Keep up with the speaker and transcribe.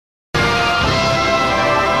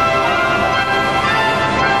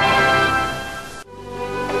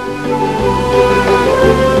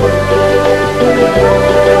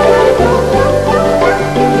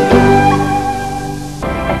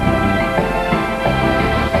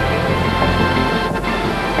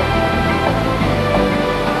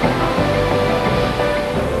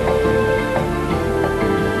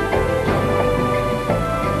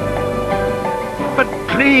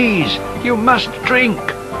is, you must drink.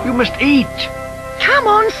 You must eat. Come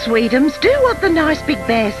on, Sweetums, do what the nice big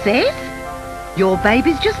bear says. Your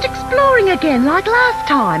baby's just exploring again like last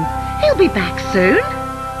time. He'll be back soon.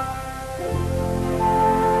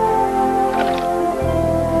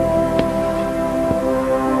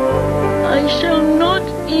 I shall not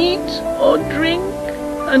eat or drink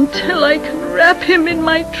until I can wrap him in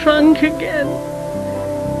my trunk again.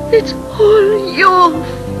 It's all your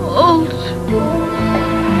fault.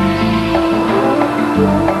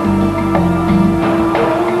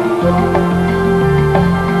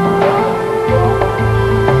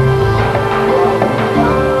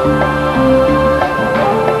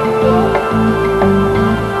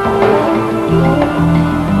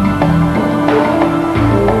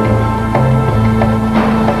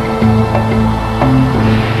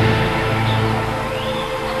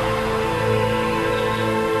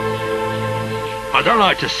 I don't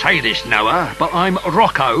like to say this, Noah, but I'm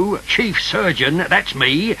Rocco, Chief Surgeon, that's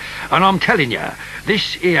me, and I'm telling you,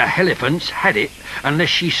 this here elephant's had it unless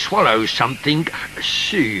she swallows something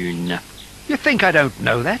soon. You think I don't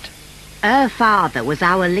know that? Her father was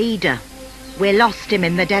our leader. We lost him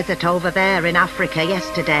in the desert over there in Africa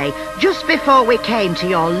yesterday, just before we came to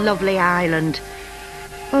your lovely island.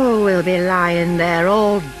 Oh, we'll be lying there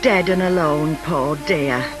all dead and alone, poor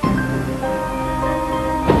dear.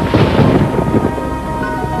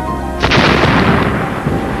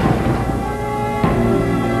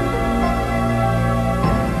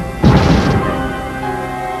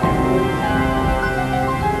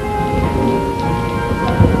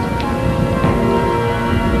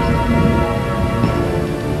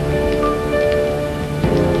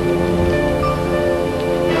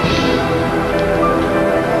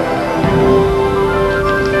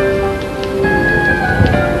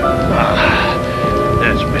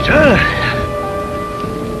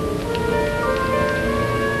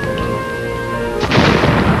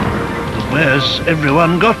 Where's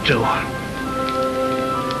everyone got to?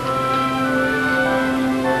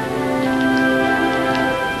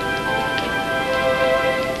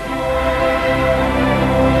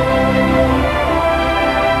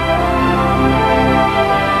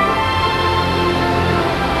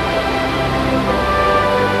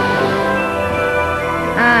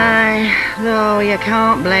 Though you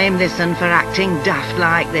can't blame this one for acting daft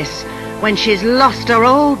like this, when she's lost her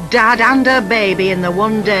old dad and her baby in the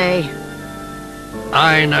one day.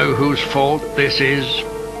 I know whose fault this is.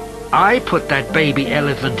 I put that baby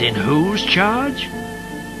elephant in whose charge?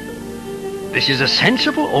 This is a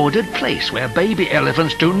sensible, ordered place where baby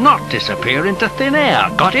elephants do not disappear into thin air.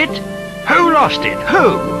 Got it? Who lost it?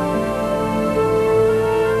 Who?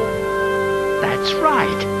 That's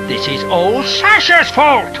right. This is all Sasha's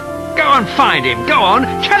fault. Go and find him. Go on.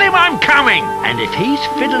 Tell him I'm coming. And if he's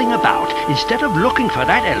fiddling about, instead of looking for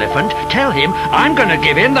that elephant, tell him I'm going to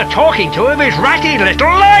give him the talking to of his ratty little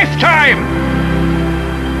lifetime.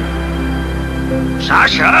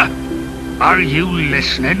 Sasha, are you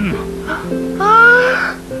listening?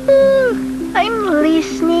 I'm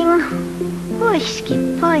listening.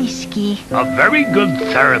 Boysky. A very good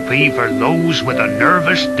therapy for those with a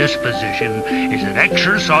nervous disposition is an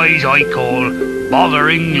exercise I call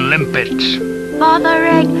bothering limpets.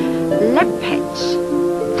 Bothering limpets?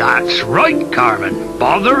 That's right, Carmen.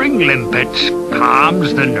 Bothering limpets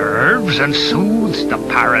calms the nerves and soothes the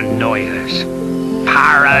paranoias.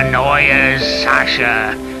 Paranoias,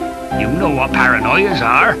 Sasha. You know what paranoias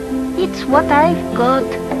are. It's what I've got.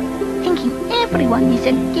 Thinking everyone is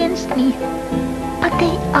against me. But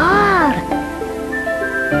they are.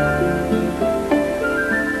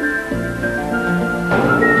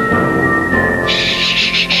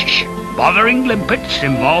 Shh. Bothering limpets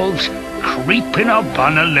involves creeping up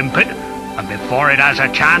on a limpet, and before it has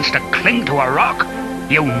a chance to cling to a rock,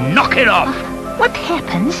 you knock it off. What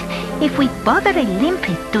happens if we bother a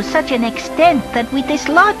limpet to such an extent that we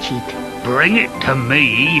dislodge it? Bring it to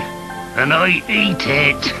me, and I eat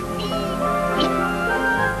it.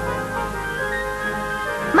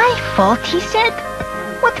 My fault, he said?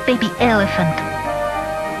 What baby elephant?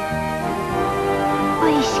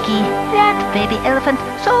 Whiskey, that baby elephant.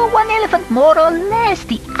 So one elephant more or less.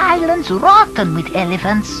 The island's rotten with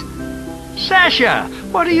elephants. Sasha,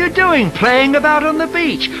 what are you doing playing about on the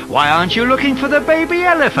beach? Why aren't you looking for the baby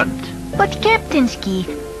elephant? But Captainsky,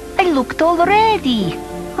 I looked already.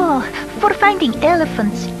 Oh, for finding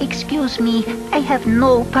elephants, excuse me, I have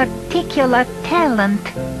no particular talent.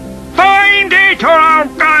 Find it or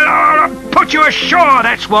I'll put you ashore,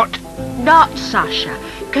 that's what. Not Sasha,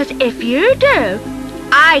 because if you do,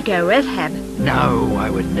 I go with him. No, I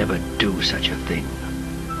would never do such a thing.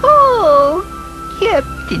 Oh,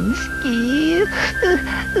 Captain. Captainsky.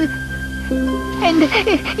 And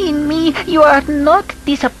in me you are not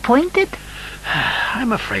disappointed?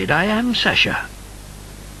 I'm afraid I am, Sasha.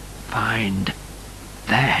 Find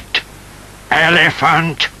that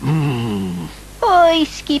elephant.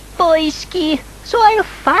 Boyski. So I'll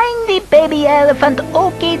find the baby elephant,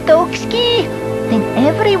 okie dokski. Then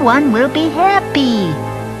everyone will be happy.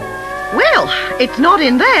 Well, it's not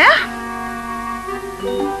in there.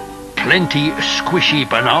 Plenty squishy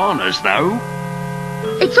bananas, though.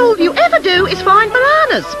 It's all you ever do is find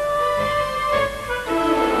bananas.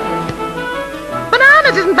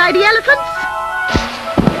 Bananas isn't baby elephants.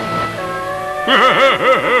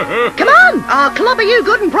 Come on, I'll clobber you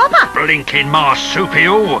good and proper. Blinking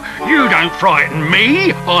marsupial. You don't frighten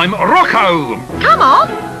me. I'm Rocco. Come on.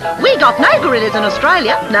 We got no gorillas in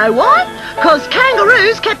Australia. Know why? 'Cause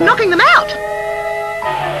kangaroos kept knocking them out.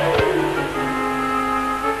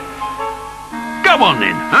 Go on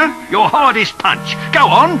then, huh? Your hardest punch. Go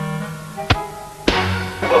on.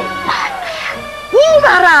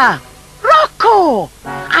 Woomera! Rocco!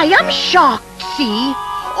 I am shocked, see?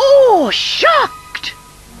 Oh, shocked!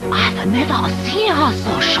 I've never seen her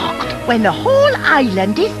so shocked. When the whole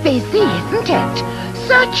island is busy, isn't it?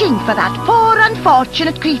 Searching for that poor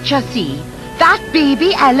unfortunate creature, see? That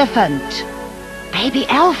baby elephant. Baby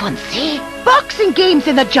elephant, see? Boxing games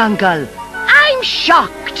in the jungle. I'm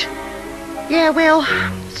shocked. Yeah, well,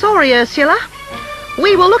 sorry, Ursula.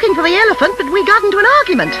 We were looking for the elephant, but we got into an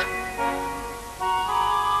argument.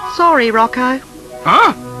 Sorry, Rocco.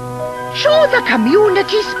 Huh? Show the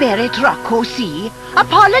community spirit, Rocco, see?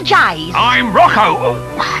 Apologise. I'm Rocco.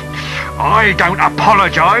 I don't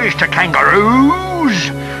apologise to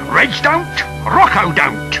kangaroos. Reg don't. Rocco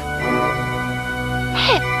don't.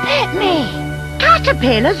 Hit me.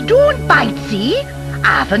 Caterpillars don't bite, see?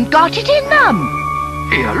 I haven't got it in them.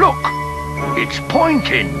 Here, look. It's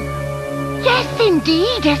pointing. Yes,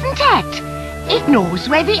 indeed, isn't it? It knows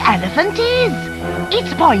where the elephant is.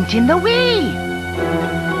 It's pointing the way.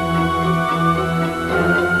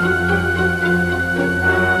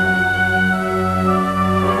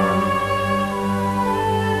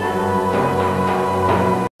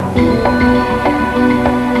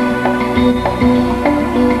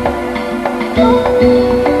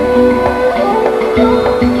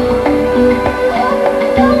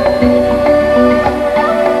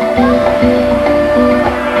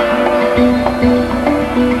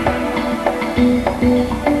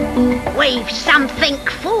 We've something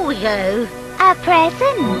for you. A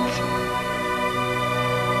present.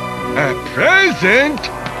 A present?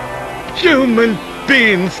 Human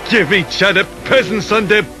beings give each other presents on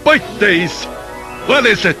their birthdays. What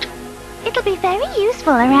is it? It'll be very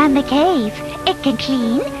useful around the cave. It can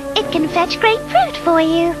clean, it can fetch grapefruit for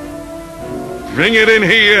you. Bring it in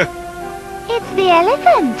here. It's the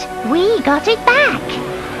elephant. We got it back.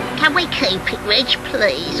 Can we keep it, Reg,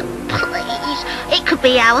 please? Please? It could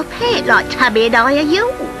be our pet, like Tummy and I are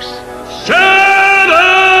yours. Shut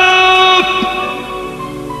up!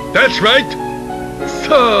 That's right.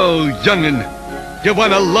 So, young'un, you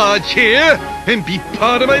want to lodge here and be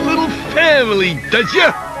part of my little family, does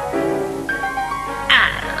ya?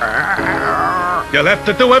 You'll have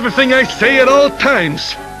to do everything I say at all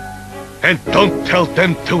times. And don't tell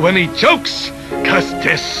them to any jokes, 'cause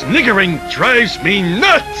their sniggering drives me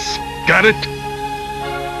nuts. Got it?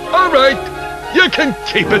 All right, you can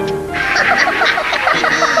keep it.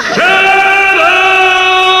 Shut up!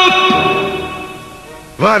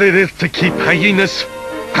 What it is to keep hyenas,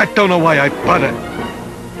 I don't know why I bother.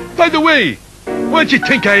 By the way, what do you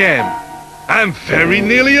think I am? I'm very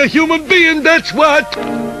nearly a human being, that's what.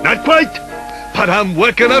 Not quite, but I'm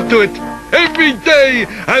working up to it. Every day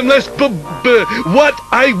I'm less what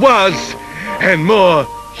I was and more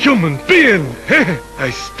human being.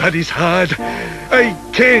 I studies hard. I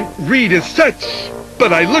can't read as such,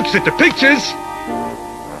 but I looks at the pictures.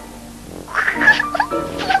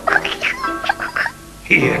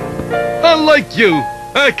 Here, unlike you,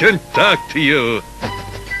 I can talk to you.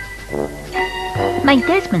 My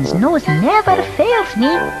Desmond's nose never fails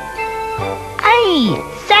me. I,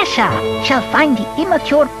 Sasha, shall find the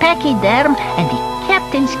immature pachyderm, and the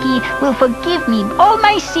Captainsky will forgive me all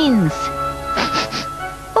my sins.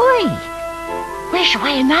 Oi! Which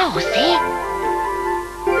way now, see?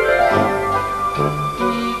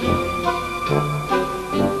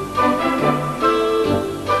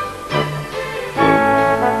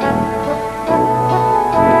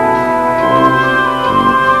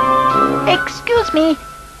 Excuse me.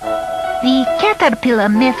 The caterpillar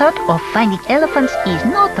method of finding elephants is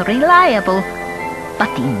not reliable,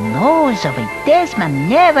 but the nose of a Desmond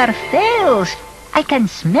never fails. I can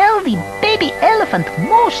smell the baby elephant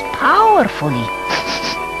most powerfully.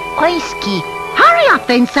 Oiski, Hurry up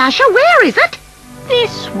then, Sasha. Where is it?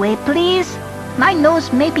 this way, please. My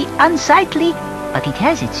nose may be unsightly, but it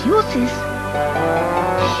has its uses.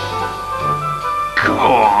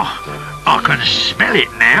 Oh, I can smell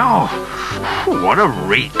it now. What a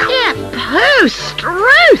reek. Yeah, pooh,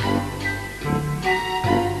 Struth.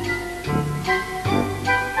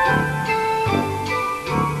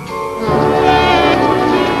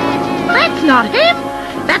 That's not him.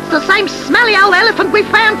 That's the same smelly old elephant we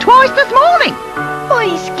found twice this morning.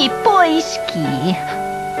 Oiski poiski.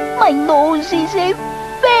 My nose is a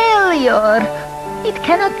failure. It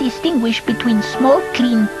cannot distinguish between small,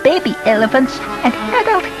 clean baby elephants and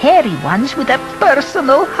adult hairy ones with a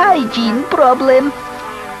personal hygiene problem.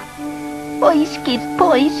 Oiski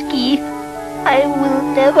poiski. I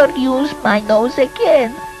will never use my nose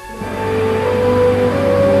again.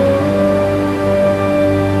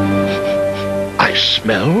 I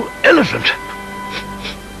smell elephant.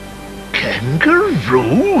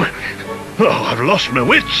 Kangaroo? Oh, I've lost my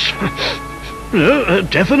wits. No,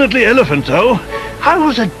 definitely elephant, though.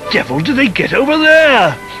 How the devil did they get over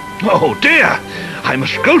there? Oh, dear. I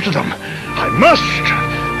must go to them. I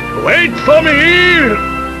must. Wait for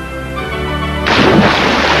me.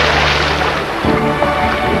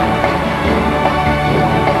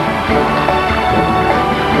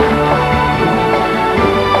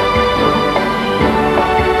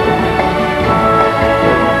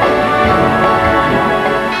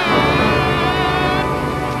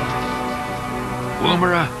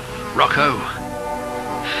 Woomera, Rocco,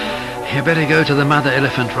 you better go to the mother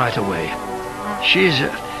elephant right away.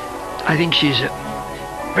 I think she's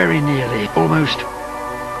very nearly, almost.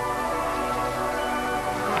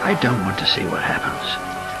 I don't want to see what happens.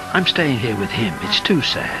 I'm staying here with him. It's too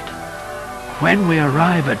sad. When we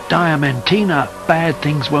arrive at Diamantina, bad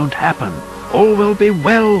things won't happen. All will be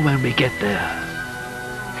well when we get there.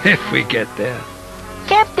 If we get there.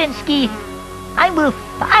 Captain Ski, I will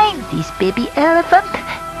find this baby elephant.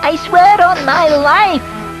 I swear on my life.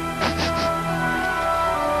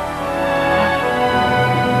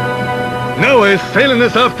 Now we're sailing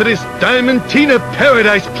us off to this Diamantina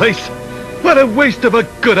paradise place. What a waste of a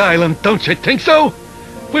good island, don't you think so?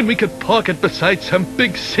 When we could park it beside some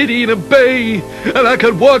big city in a bay, and I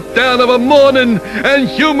could walk down of a morning, and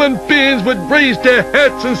human beings would raise their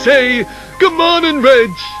hats and say, "Good morning, Reg."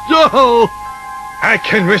 Yo! I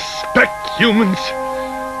can respect humans,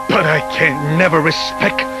 but I can't never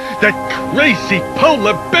respect that crazy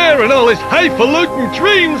polar bear and all his highfalutin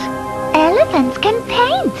dreams. Elephants can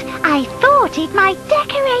paint. I thought it might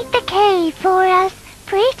decorate the cave for us.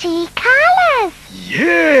 Pretty colors.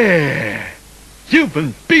 Yeah!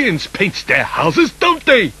 Human beings paint their houses, don't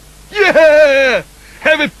they? Yeah!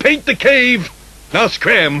 Have it paint the cave. Now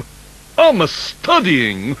scram. I'm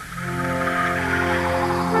studying.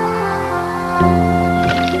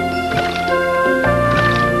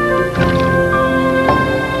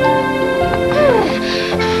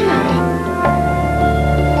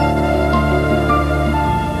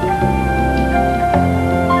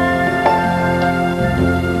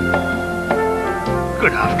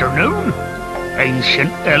 Good afternoon,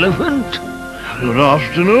 ancient elephant. Good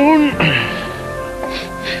afternoon.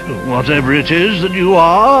 Whatever it is that you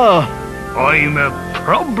are. I'm a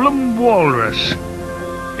problem walrus.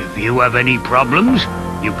 If you have any problems,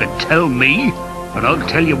 you can tell me, and I'll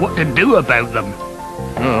tell you what to do about them.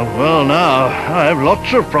 Oh, well now, I have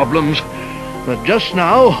lots of problems. But just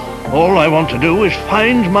now, all I want to do is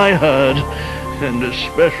find my herd, and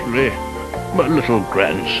especially my little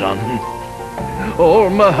grandson. All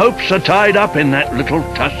my hopes are tied up in that little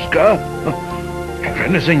tusker. If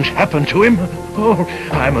anything's happened to him, oh,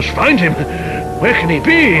 I must find him. Where can he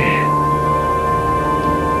be?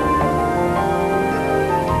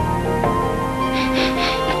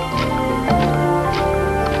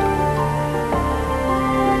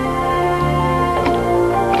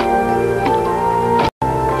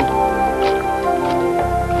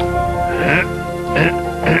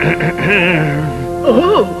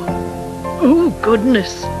 Oh,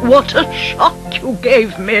 goodness, what a shock you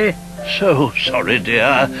gave me. So sorry,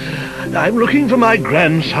 dear. I'm looking for my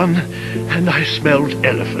grandson, and I smelled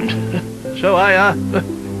elephant. So I,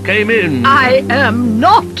 came in. I am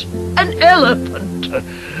not an elephant.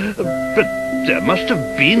 But there must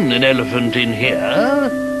have been an elephant in here.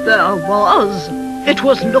 There was. It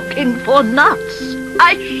was looking for nuts.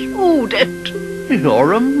 I shooed it.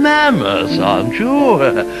 You're a mammoth, aren't you?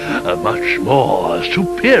 A much more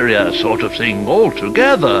superior sort of thing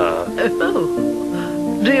altogether.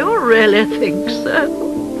 Oh, do you really think so?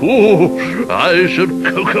 Oh, I said,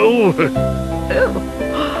 Coco,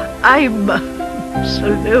 I'm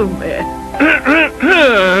Salome.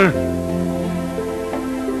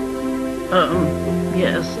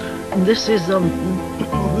 Yes, this is, and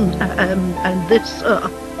this,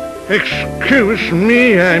 Excuse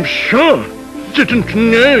me, I'm sure. Didn't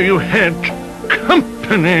know you had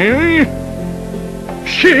company.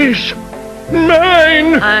 She's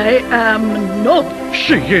mine. I am not.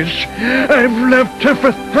 She is. I've loved her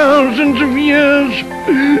for thousands of years.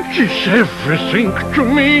 She's everything to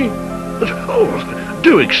me. Oh,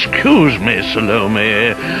 do excuse me,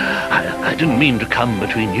 Salome. I didn't mean to come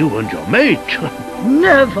between you and your mate.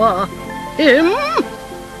 Never. Him?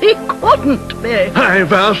 He couldn't be.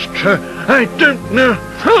 I've asked her I don't know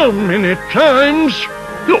how many times.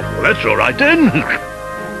 Oh, that's all right then.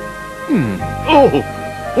 Oh,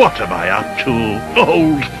 what am I up to,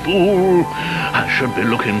 old fool? I should be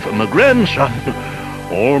looking for my grandson.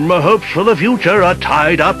 All my hopes for the future are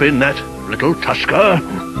tied up in that little tusker.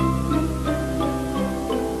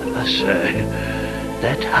 I say,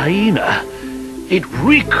 that hyena, it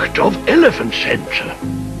reeked of elephant scent.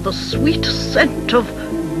 The sweet scent of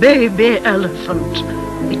baby elephant.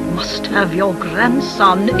 It must have your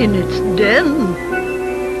grandson in its den.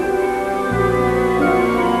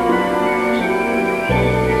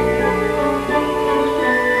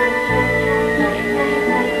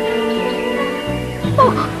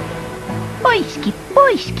 Boyski,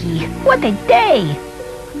 Boyski, what a day!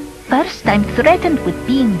 First I'm threatened with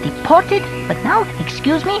being deported, but now,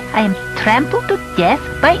 excuse me, I am trampled to death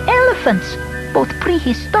by elephants, both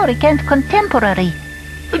prehistoric and contemporary.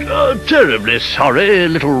 Terribly sorry,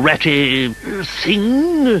 little ratty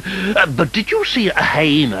thing. But did you see a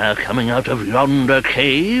hyena coming out of yonder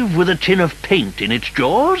cave with a tin of paint in its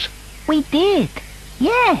jaws? We did.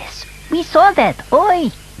 Yes, we saw that.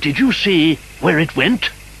 Oi! Did you see where it went?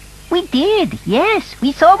 We did. Yes,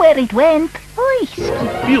 we saw where it went. Oi,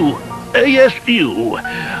 Skip. You, yes, you.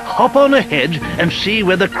 Hop on ahead and see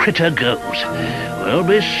where the critter goes. We'll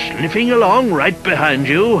be sniffing along right behind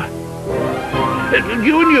you.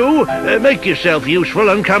 You and you, make yourself useful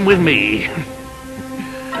and come with me.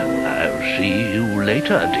 I'll see you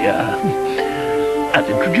later, dear. I'll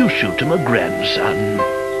introduce you to my grandson.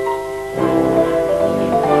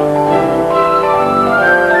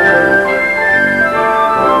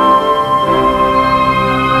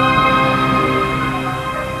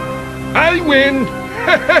 I win!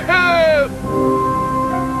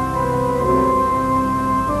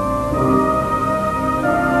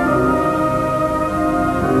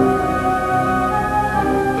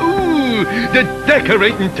 Ooh, the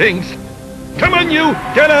decorating things. Come on, you,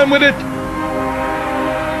 get on with it.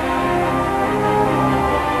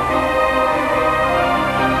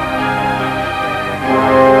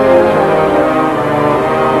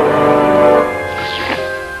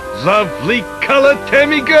 Lovely colour,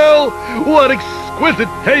 Tammy girl. What exquisite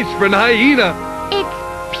taste for an hyena. It's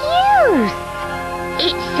Puce.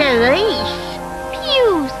 It's Cerise.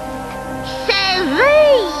 Puce.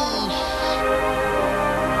 Cerise.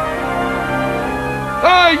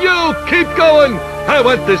 Ah, you keep going. I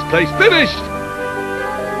want this place finished.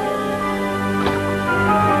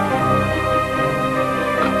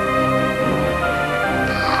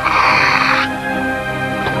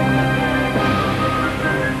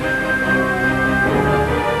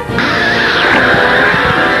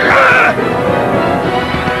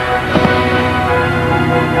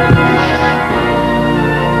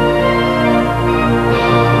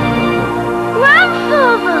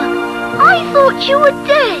 You were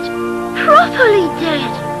dead. Properly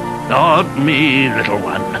dead. Not me, little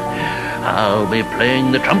one. I'll be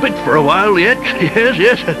playing the trumpet for a while yet. Yes,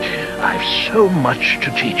 yes. I've so much to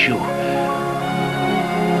teach you.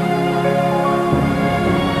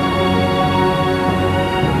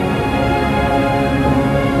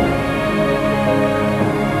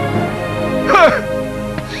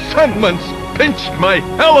 Someone's pinched my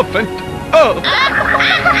elephant. Oh.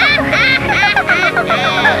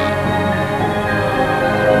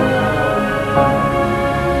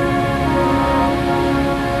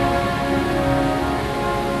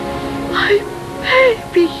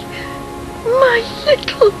 My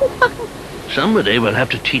little one. Somebody will have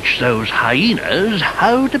to teach those hyenas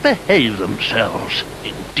how to behave themselves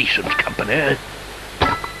in decent company.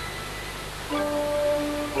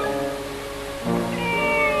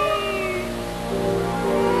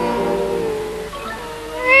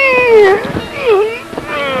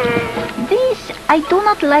 This I do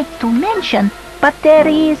not like to mention, but there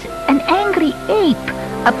is an angry ape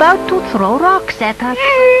about to throw rocks at us.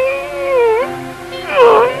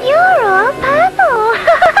 You're all purple.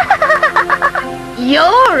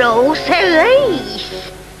 You're all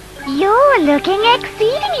Cerise. You're looking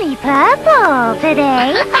exceedingly purple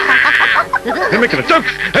today. You're making a joke!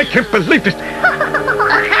 I can't believe it!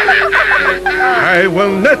 I will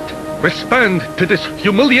not respond to this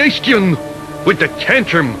humiliation with the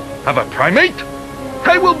tantrum of a primate.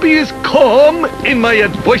 I will be as calm in my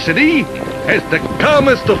adversity as the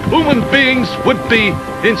calmest of human beings would be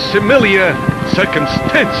in similar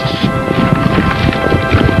circumstances.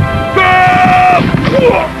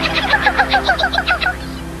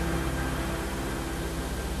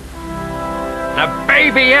 The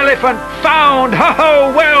baby elephant found!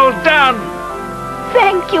 Oh, well done!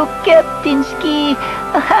 Thank you, Captain Ski.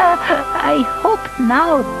 I hope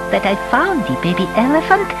now that I found the baby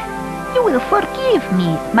elephant, you will forgive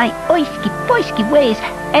me my oisky-poisky ways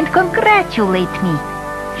and congratulate me.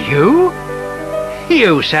 You?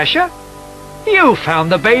 You, Sasha? You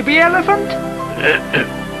found the baby elephant?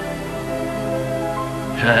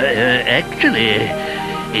 Actually,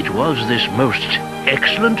 it was this most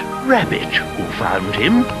excellent rabbit who found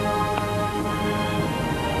him.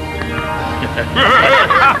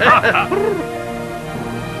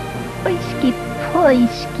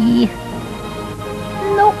 Oisky-poisky.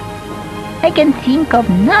 No, I can think of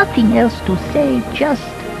nothing else to say, just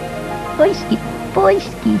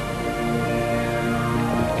oisky-poisky.